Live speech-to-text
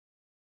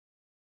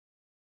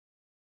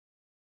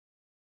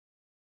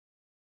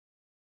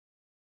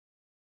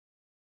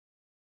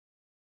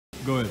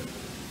Go ahead.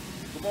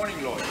 Good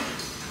morning, Lloyd.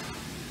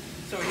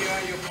 So here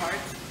are your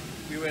parts.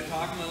 We were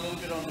talking a little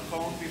bit on the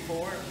phone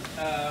before.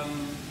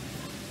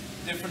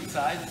 Different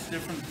sizes,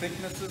 different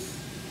thicknesses.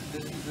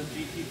 This is a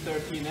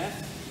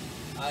GT13S.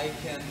 I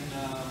can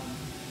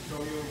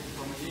show you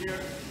from here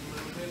a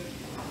little bit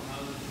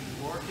how this is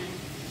working.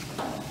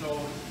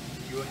 So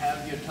you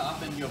have your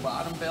top and your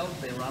bottom belt.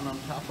 They run on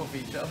top of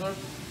each other.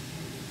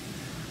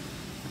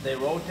 They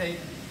rotate.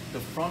 The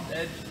front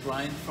edge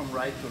grinds from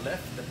right to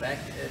left. The back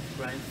edge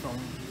grinds from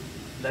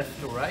left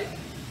to right.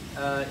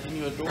 In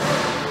your door,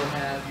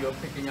 you're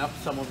picking up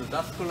some of the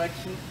dust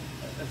collection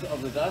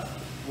of the dust,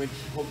 which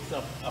hooks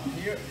up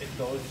here. It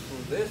goes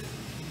through this.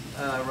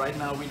 Right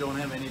now we don't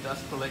have any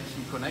dust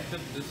collection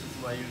connected. This is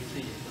why you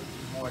see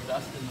more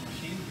dust in the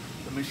machine.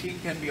 The machine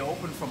can be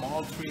opened from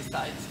all three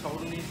sides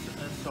totally,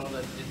 so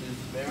that it is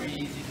very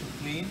easy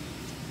to clean,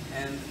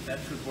 and that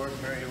should work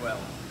very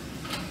well.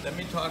 Let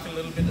me talk a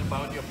little bit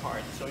about your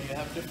parts. So you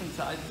have different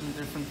sizes and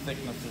different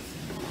thicknesses.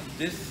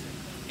 This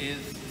is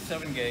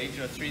 7 gauge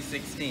or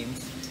 3/16,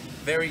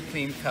 very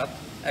clean cut.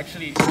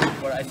 Actually,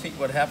 I think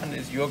what happened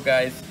is your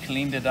guys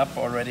cleaned it up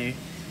already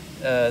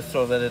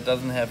so that it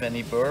doesn't have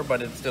any burr,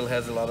 but it still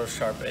has a lot of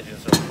sharp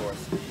edges, of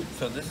course.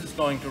 So this is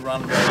going to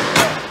run very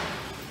well.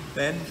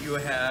 Then you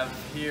have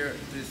here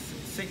this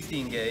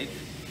 16 gauge.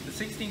 The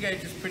 16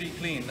 gauge is pretty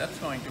clean. That's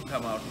going to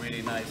come out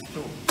really nice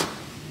too.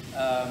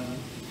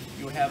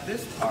 You have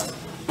this part,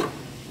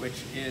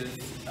 which is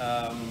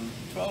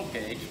 12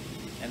 gauge,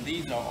 and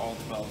these are all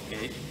 12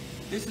 gauge.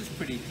 This is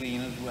pretty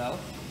clean as well.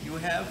 You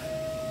have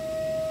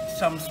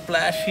some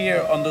splash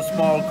here on the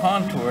small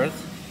contours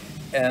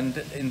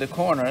and in the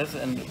corners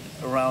and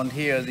around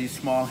here, these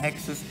small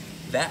hexes,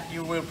 that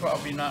you will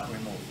probably not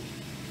remove.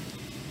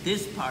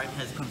 This part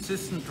has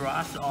consistent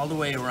dross all the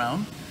way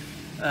around,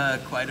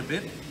 quite a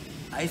bit.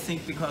 I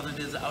think because it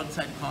is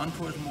outside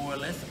contours more or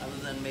less, other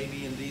than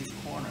maybe in these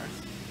corners.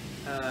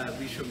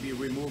 We should be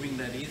removing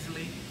that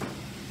easily.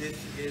 This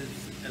is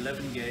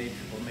 11 gauge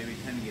or maybe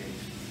 10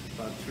 gauge,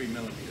 about 3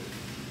 millimeters.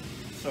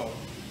 So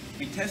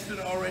we tested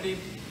already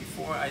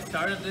before I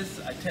started this.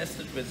 I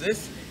tested with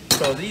this.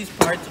 So these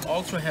parts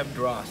also have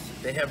dross.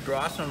 They have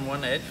dross on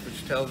one edge,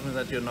 which tells me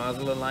that your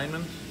nozzle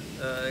alignment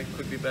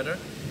could be better,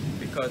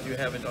 because you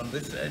have it on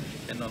this edge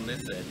and on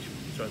this edge.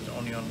 So it's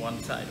only on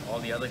one side. All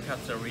the other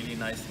cuts are really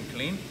nice and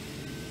clean.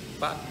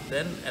 But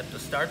then at the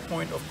start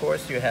point, of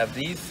course, you have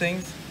these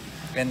things,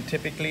 and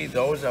typically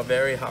those are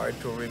very hard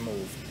to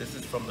remove. This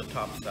is from the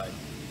top side.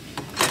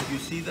 And you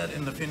see that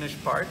in the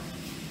finished part.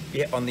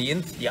 Yeah, on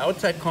the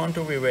outside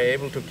contour we were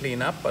able to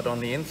clean up, but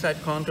on the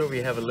inside contour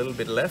we have a little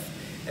bit left,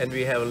 and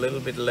we have a little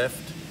bit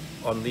left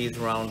on these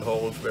round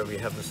holes where we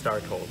have the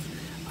start holes.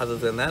 Other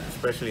than that,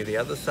 especially the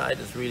other side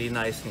is really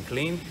nice and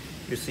clean.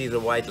 You see the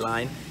white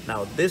line.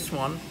 Now this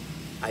one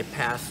I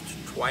passed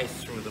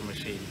twice through the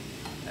machine.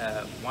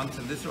 Once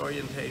in this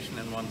orientation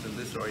and once in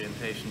this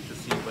orientation to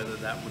see whether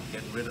that would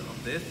get rid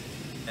of this,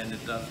 and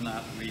it does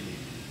not really.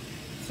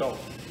 So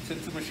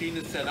since the machine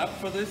is set up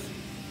for this,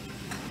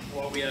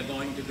 what we are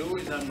going to do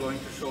is I'm going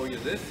to show you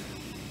this.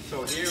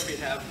 So here we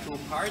have two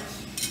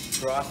parts,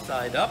 dross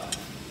side up.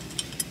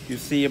 You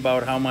see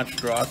about how much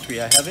dross we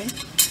are having.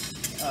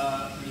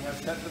 We have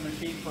set the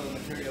machine for the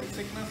material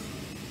thickness.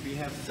 We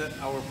have set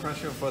our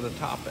pressure for the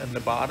top and the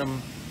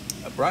bottom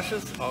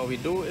brushes. All we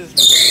do is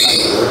we just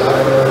like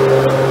start.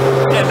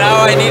 And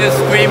now I need to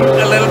scream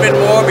a little bit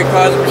more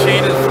because the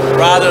machine is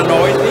rather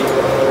noisy.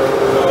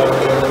 So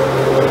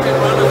we can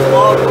run a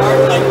small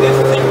part like this,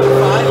 single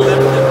file,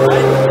 left and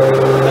right.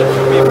 That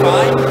should be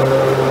fine.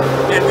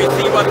 And we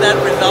see what that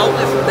result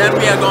is. Then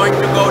we are going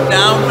to go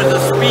down with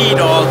the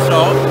speed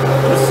also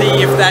to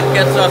see if that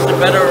gets us a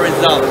better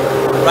result.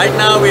 Right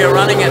now we are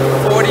running at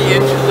 40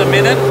 inches a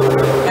minute,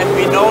 and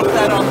we note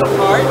that on the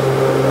part,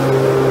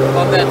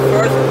 on that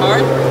first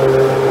part,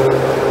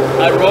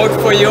 I wrote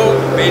for you,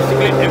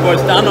 basically it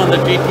was done on the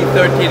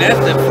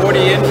GT13S at 40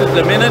 inches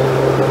a minute,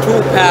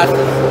 2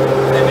 passes,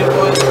 and it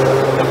was,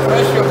 the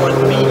pressure was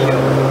medium.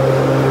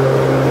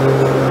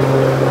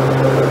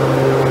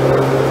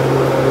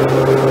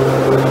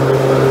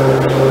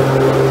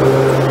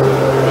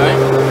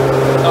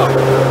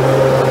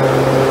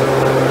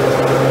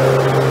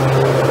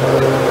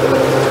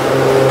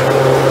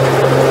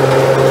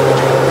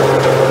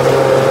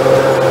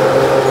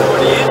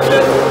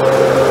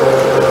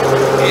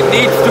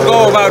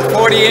 About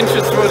 40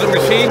 inches through the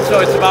machine,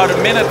 so it's about a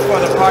minute for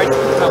the parts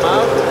to come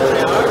out. There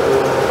they are.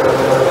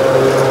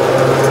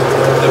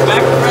 The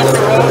back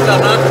pressure rolls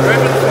are not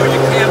driven, so you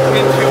can't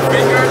pinch your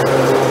fingers.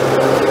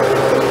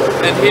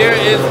 And here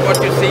is what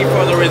you see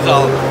for the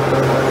result.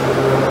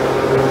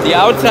 The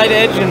outside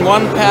edge in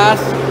one pass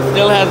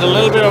still has a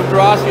little bit of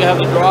dross. You have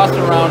the dross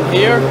around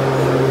here.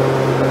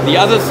 The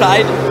other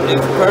side is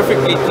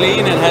perfectly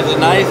clean and has a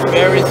nice,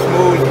 very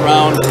smooth,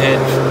 round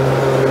edge.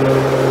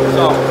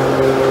 So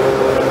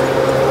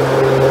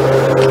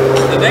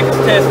the next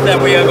test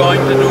that we are going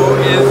to do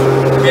is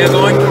we are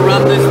going to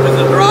run this with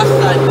the dross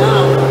side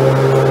down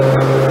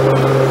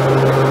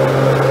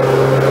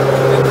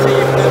and see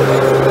if that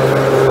makes sense.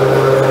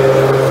 And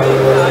at the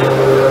same time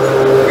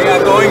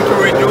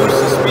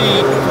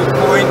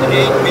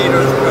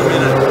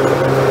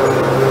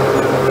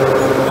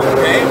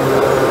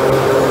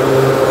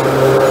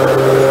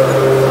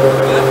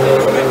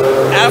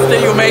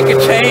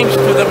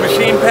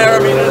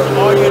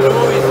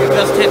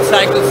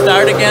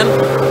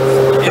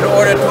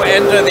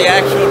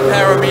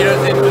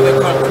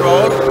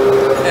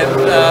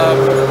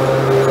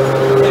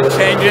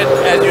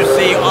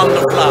see on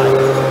the fly.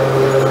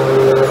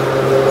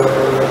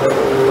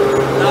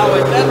 Now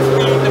at that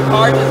speed, the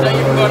part is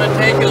even going to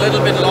take a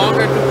little bit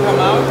longer to come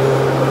out.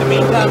 In the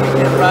meantime, we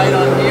can ride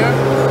on here.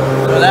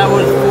 So that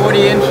was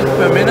 40 inches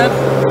per minute.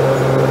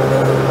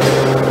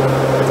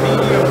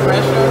 Medium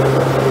pressure.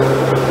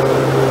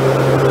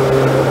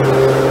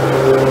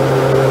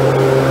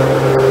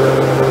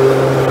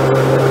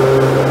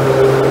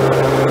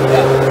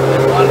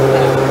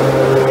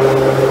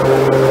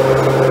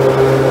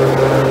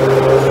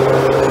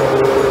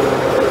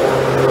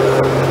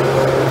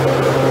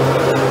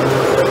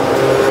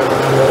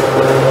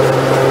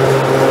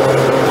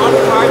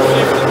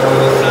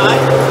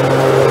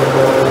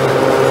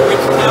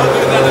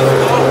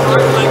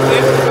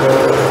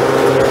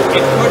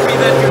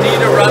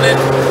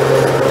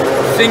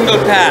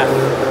 Single path.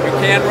 You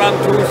can't run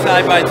two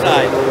side by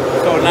side.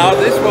 So now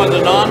this was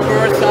a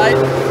non-burr side,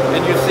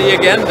 and you see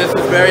again, this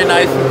is very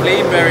nice and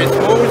clean, very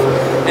smooth.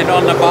 And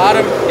on the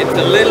bottom, it's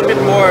a little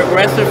bit more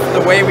aggressive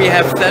the way we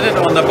have set it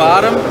on the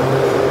bottom.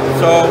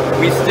 So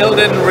we still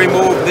didn't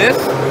remove this.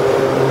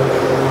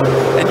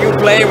 And you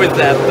play with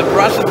that. The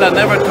brushes are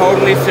never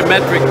totally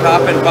symmetric,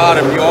 top and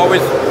bottom. You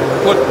always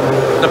put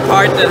the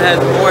part that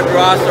has more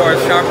dross or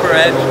a sharper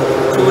edge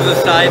to the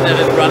side that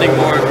is running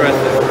more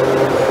aggressive.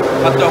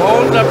 But the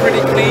holes are pretty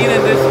clean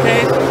in this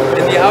case,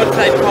 and the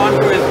outside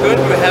contour is good.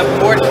 You have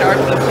more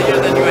sharpness here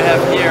than you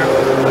have here,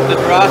 but the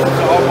dross is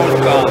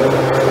almost gone.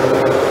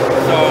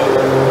 So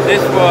this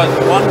was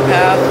one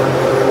pass,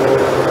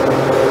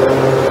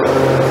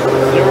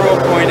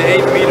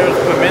 0.8 meters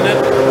per minute,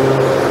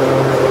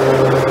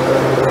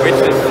 which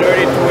is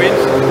 32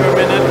 inches per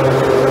minute,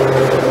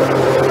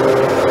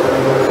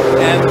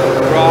 and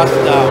dross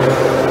down.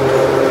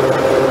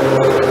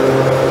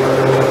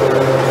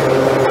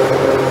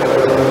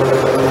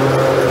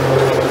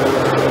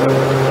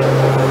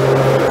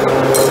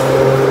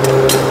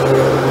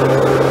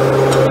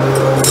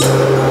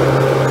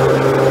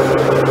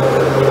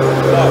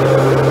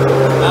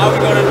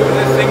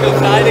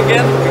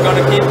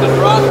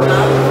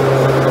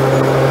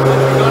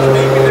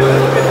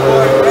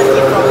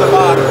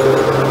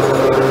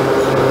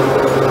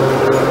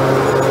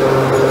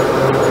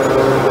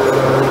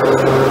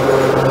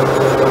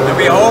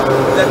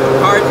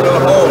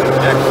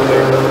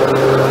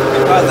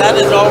 That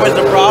is always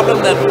a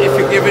problem, that if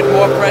you give it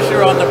more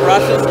pressure on the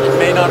brushes, it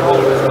may not hold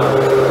as well.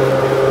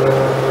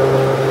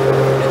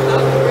 It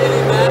doesn't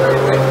really matter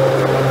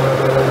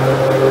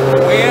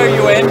where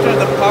you enter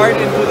the part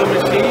into the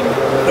machine.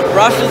 The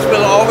brushes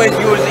will always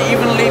use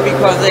evenly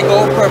because they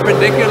go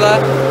perpendicular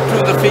to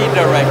the feed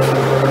direction.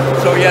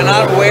 So you're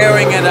not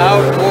wearing it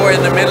out more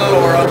in the middle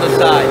or on the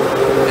side.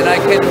 And I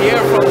can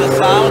hear from the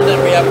sound that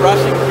we are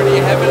brushing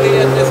pretty heavily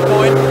at this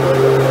point,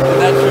 and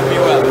that should be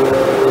well.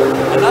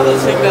 Another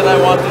thing that I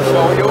want to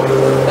show you,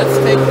 let's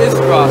take this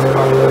dross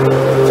part.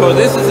 So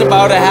this is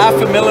about a ½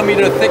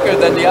 millimeter thicker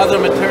than the other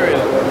material.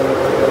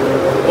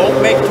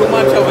 Won't make too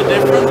much of a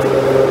difference.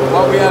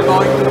 What we are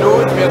going to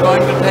do is we are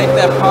going to take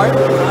that part,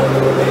 not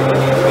make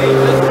any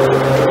changes,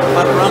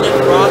 but run it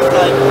dross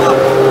side up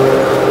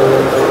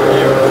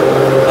here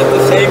at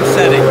the same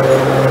setting.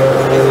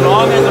 As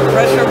long as the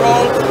pressure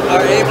rolls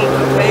are able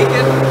to take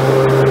it,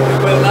 it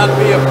will not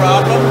be a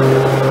problem,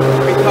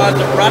 because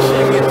the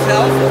brushing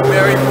itself is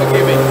very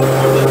forgiving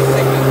for the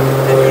thickness.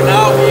 And you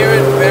now hear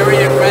it very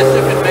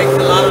aggressive. It makes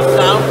a lot of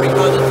sound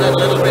because it's a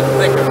little bit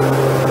thicker. You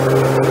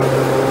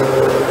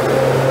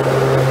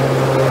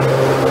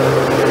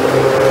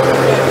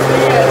can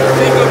see as a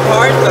single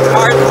part, the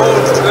part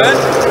holds good.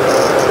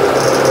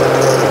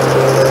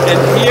 And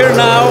here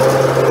now,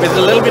 with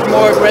a little bit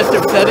more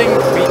aggressive setting,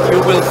 you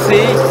will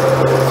see.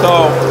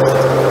 So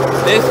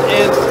this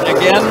is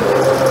again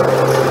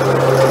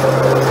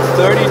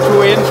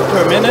 32 inch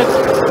per minute.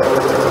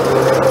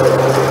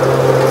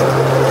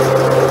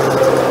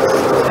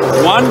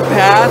 One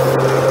pass,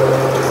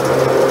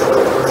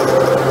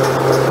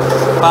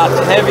 but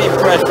heavy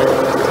pressure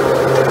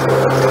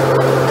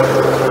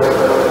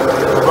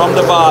from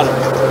the bottom.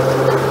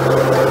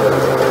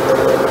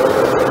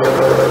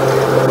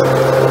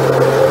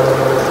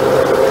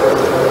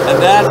 And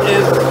that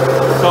is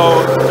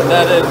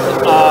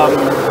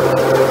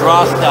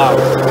dross down.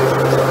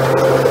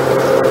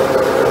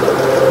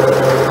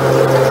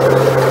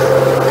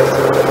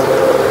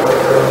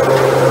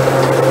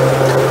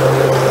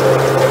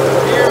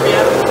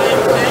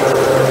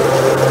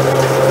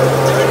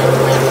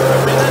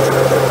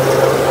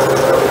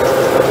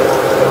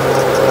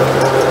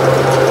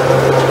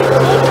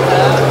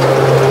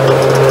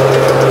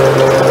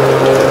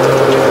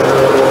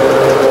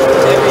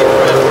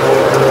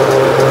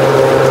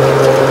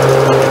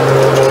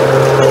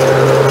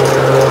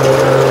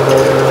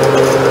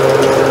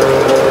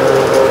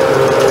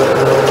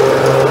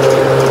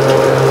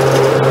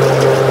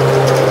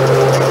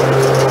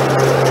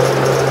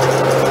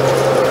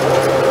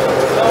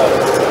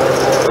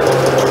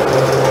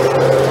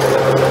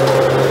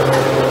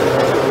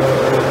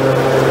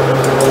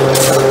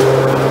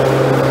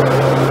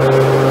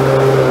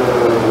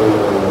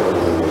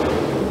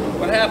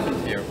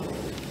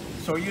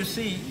 So you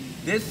see,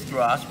 This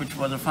dross, which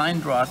was a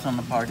fine dross on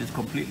the part, is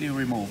completely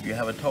removed. You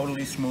have a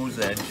totally smooth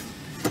edge,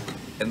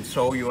 and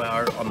so you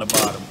are on the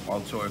bottom,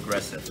 also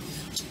aggressive.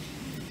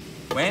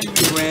 When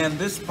we ran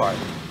this part,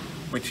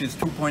 which is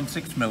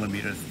 2.6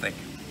 millimeters thick,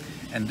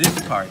 and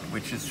this part,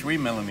 which is 3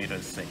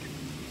 millimeters thick,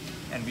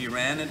 and we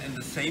ran it in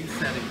the same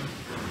setting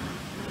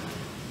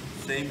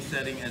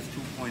as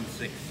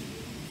 2.6.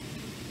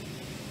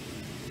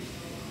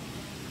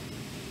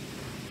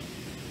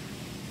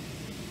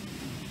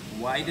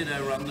 Why did I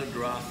run the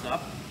dross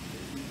up?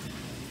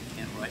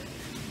 Yeah, right.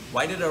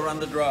 Why did I run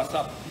the dross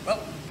up? Well,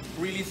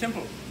 really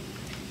simple.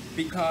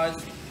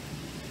 Because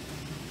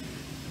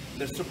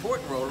the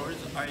support rollers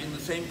are in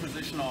the same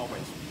position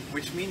always,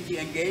 which means the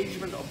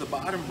engagement of the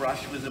bottom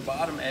brush with the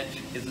bottom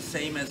edge is the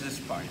same as this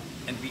part,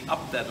 and we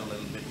upped that a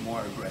little bit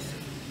more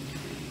aggressive.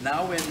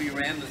 Now when we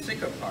ran the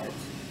thicker parts,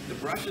 the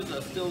brushes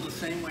are still the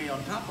same way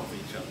on top of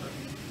each other,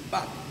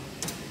 but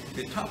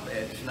the top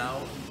edge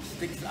now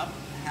sticks up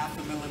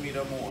 0.5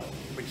 millimeter more,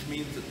 which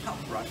means the top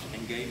brush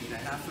engaged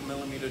 0.5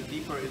 millimeter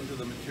deeper into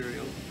the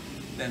material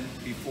than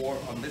before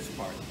on this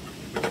part,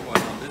 which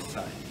was on this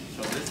side.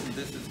 So this and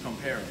this is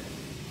comparable.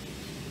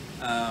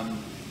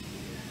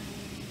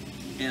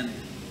 And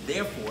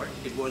therefore,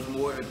 it was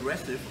more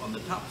aggressive on the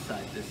top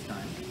side this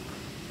time.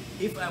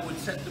 If I would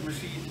set the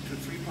machine to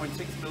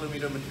 3.6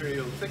 millimeter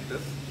material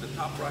thickness, the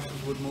top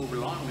brushes would move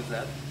along with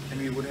that,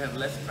 and we would have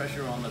less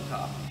pressure on the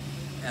top,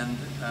 and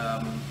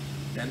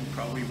then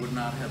probably would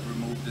not have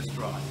removed this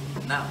dross.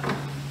 Now,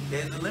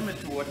 there's a limit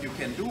to what you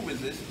can do with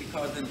this,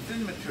 because in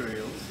thin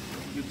materials,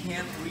 you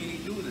can't really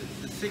do this,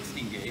 the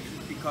 16 gauge,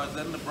 because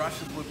then the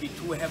brushes would be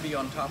too heavy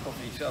on top of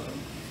each other.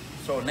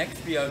 So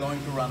next we are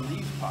going to run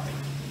these parts.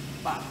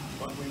 But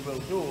what we will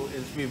do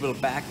is we will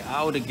back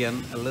out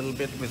again a little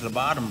bit with the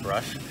bottom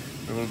brush.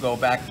 We will go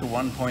back to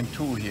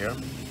 1.2 here.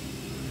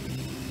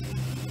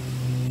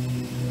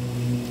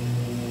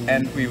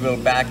 And we will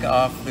back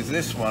off with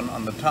this one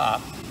on the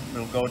top.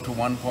 We'll go to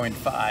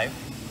 1.5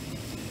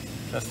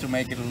 just to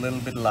make it a little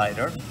bit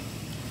lighter.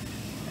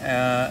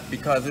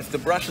 Because if the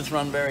brushes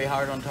run very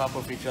hard on top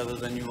of each other,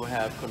 then you will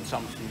have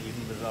consumption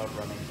even without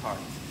running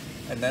parts.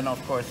 And then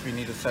of course we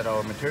need to set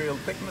our material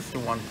thickness to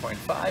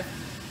 1.5.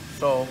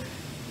 So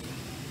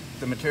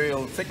the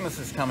material thickness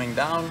is coming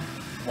down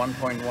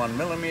 1.1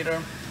 millimeter,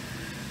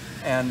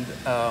 and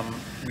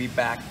we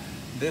backed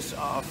this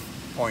off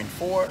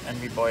 0.4 and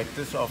we backed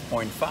this off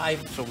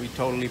 0.5, so we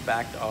totally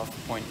backed off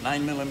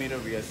 0.9 millimeter.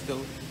 We are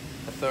still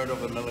 1/3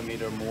 of a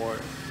millimeter more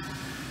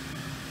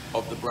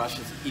of the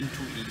brushes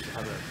into each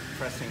other,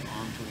 pressing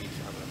onto each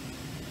other.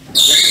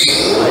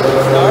 Like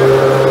to start,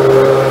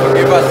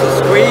 give us a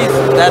squeeze.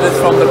 That is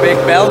from the big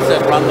belts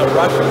that run the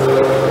brushes.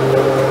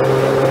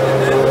 And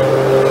then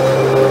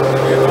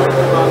we're going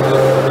to run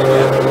this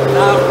again.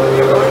 Now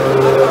we're going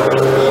to up our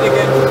speed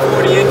again to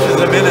 40 inches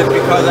a minute,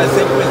 because I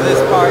think with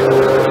this part we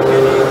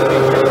can easily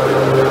get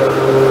it.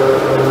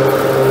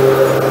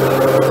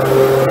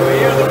 So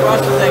here the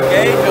brushes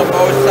engage on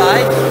both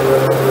sides,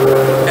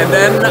 and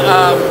then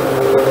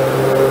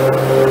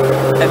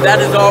and that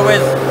is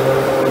always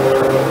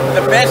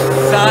the best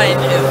sign,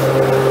 is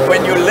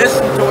when you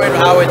listen to it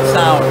how it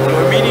sounds. You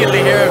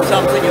immediately hear if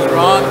something is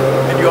wrong,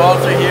 and you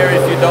also hear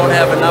if you don't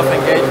have enough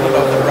engagement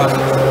of the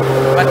brushes.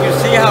 But you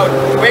see how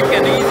quick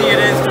and easy it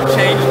is to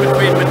change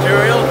between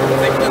material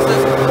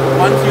thicknesses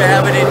once you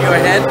have it in your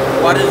head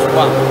what is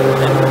what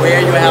and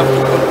where you have to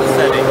put the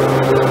setting.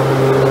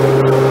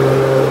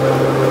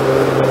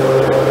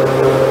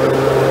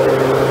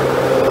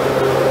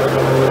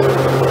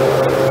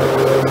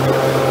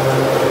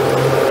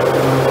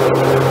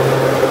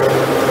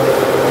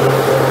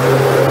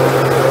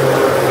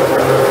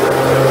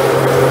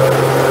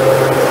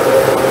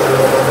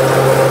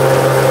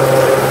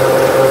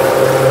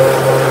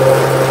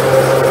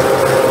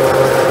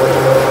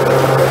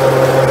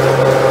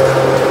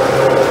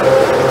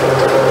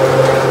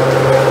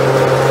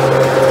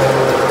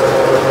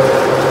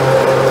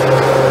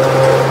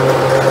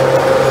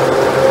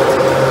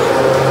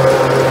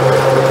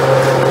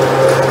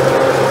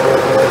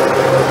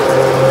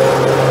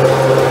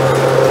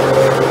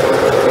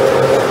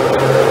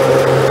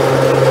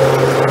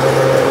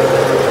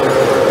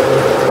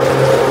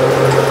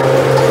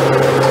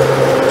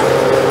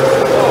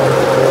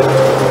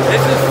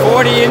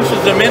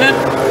 A minute,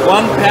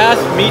 one pass,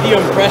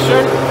 medium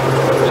pressure.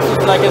 This is,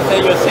 like I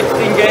say, your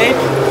 16 gauge,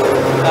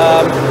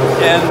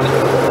 and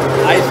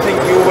I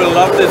think you will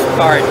love this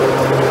part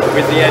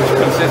with the edge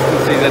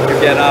consistency that you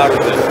get out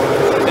of it.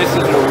 This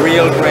is a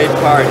real great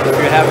part. If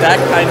you have that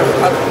kind of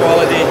cut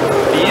quality,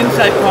 the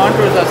inside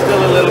contours are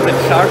still a little bit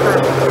sharper.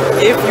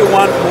 If you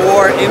want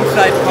more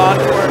inside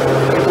contour,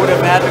 you would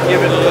have had to give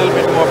it a little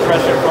bit more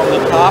pressure from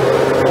the top,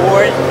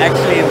 or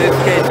actually in this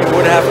case you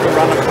would have to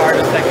run apart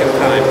a second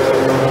time.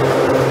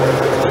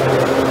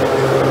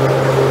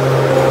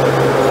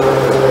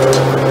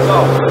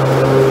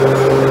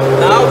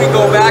 Now we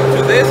go back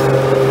to this.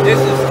 This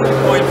is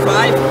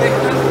 2.5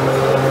 thickness.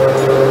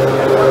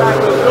 And what I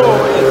will do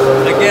is,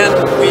 again,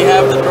 we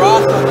have the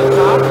dross on the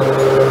top.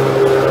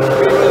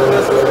 We will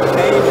just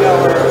change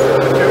our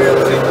material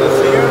thickness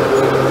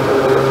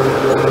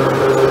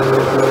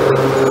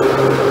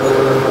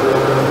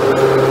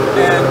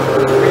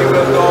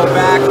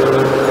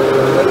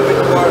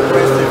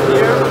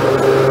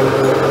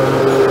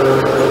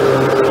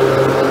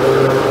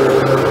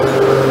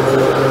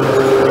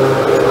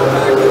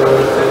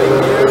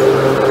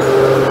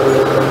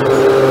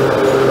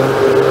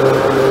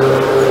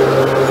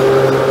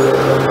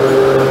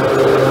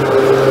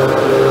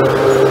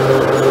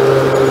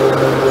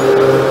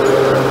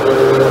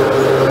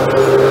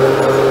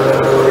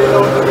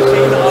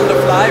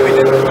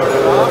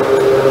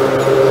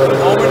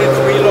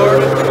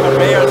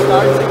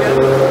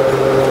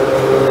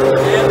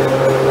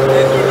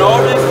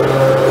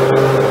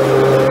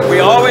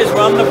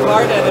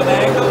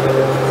angle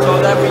so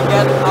that we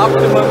get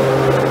optimum,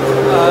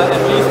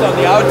 at least on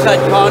the outside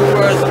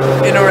contours,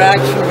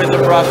 interaction with the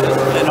brushes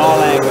in all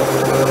angles.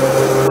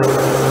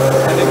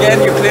 And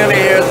again, you clearly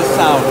hear the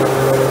sound.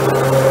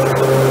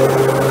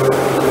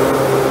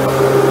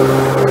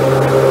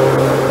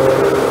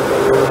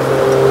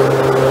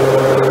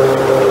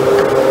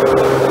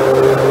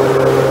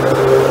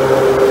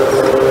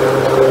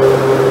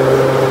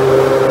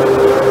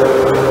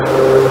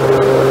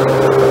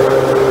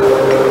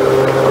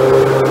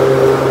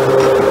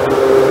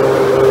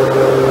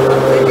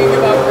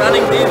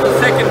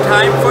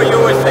 For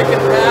you a second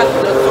pass,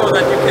 just so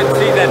that you can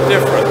see that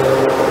difference.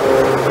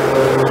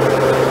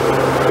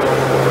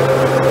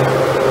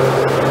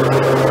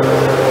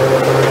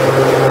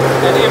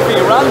 And if we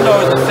run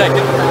those a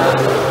second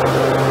pass,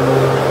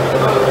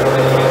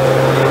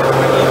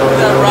 we will do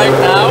that right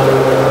now,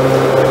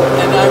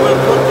 and I will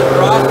put the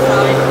dross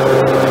side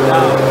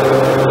down.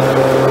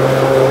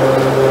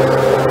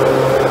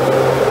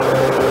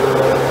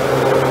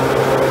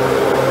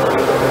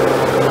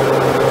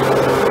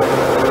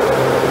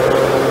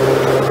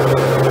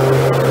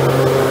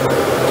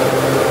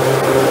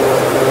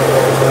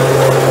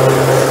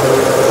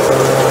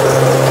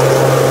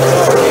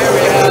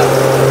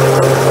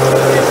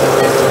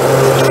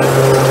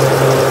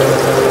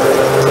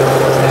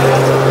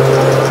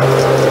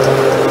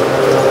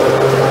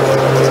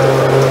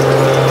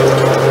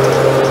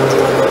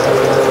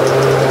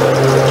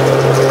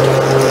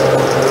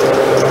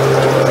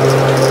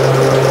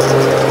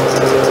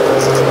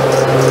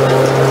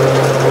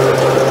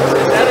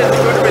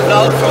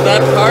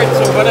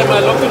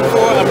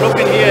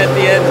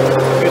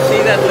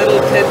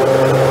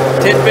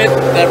 Tidbit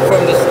that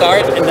from the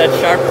start in that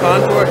sharp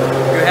contour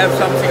you have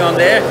something on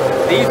there.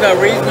 These are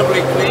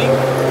reasonably clean.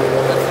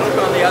 Let's look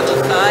on the other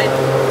side.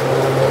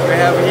 You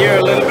have here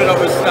a little bit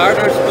of a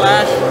starter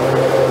splash,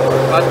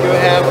 but you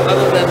have,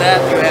 other than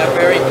that, you have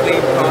very clean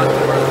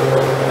contours,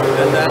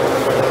 and that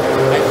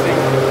I think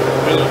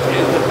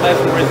is a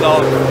pleasant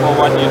result for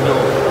what you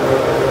do.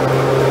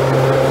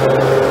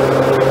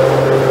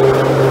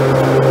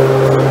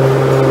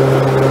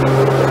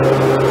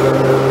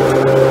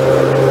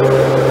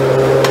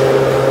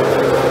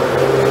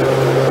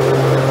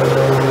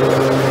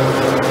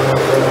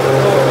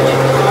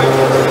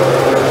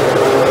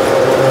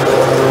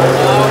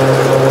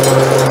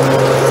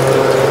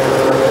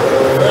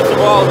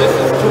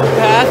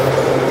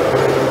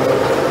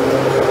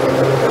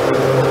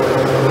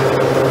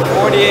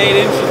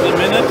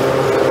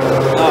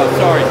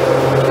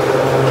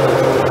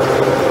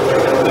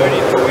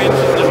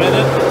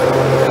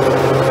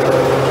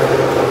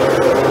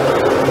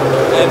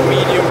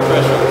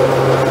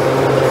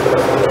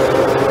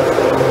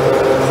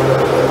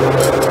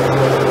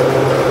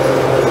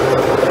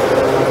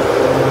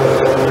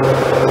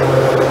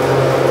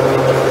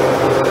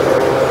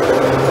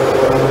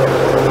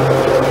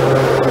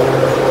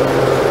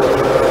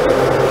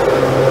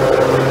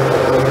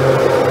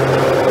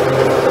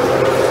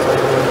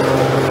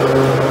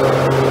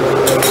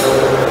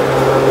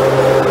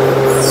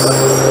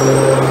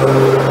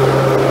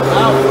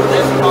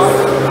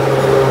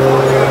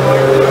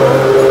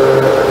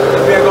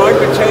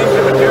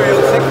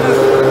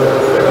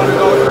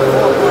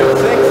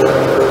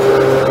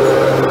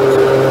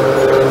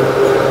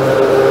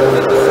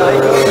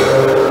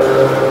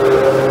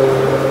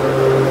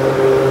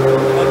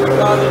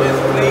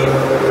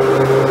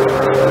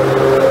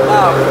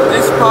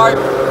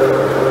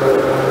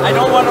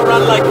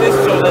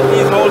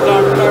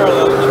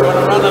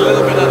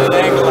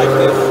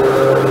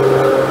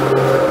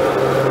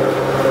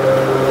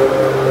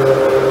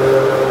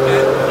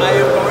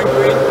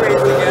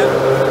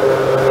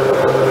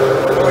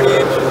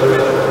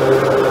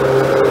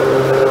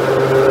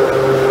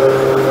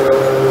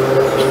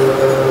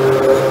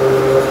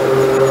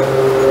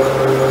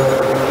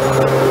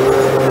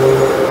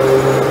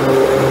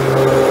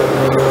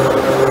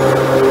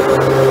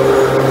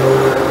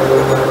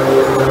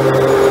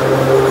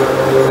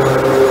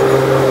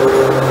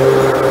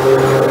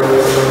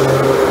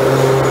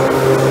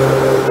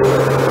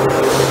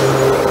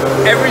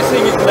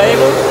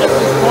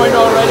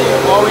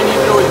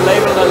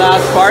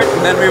 Part,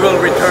 and then we will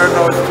return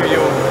those to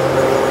you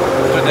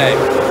today.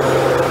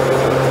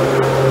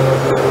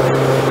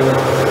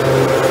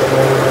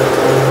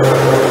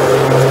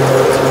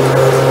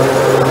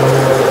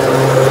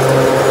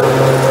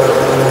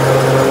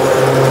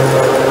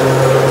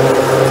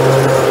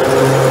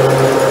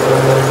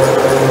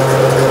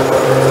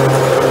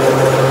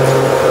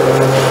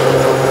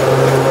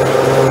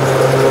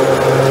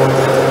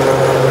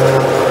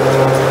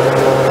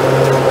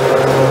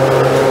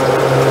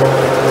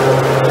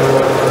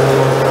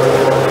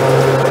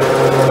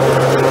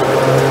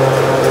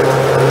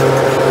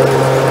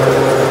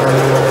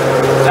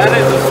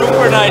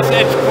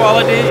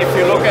 If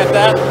you look at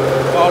that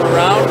all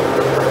around,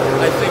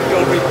 I think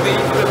you'll be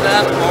pleased with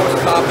that, both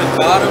top and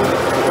bottom.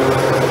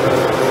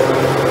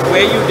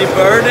 Where you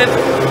divert it,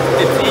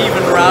 it's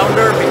even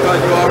rounder because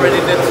you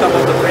already did some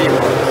of the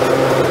pre-work.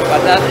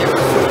 But that is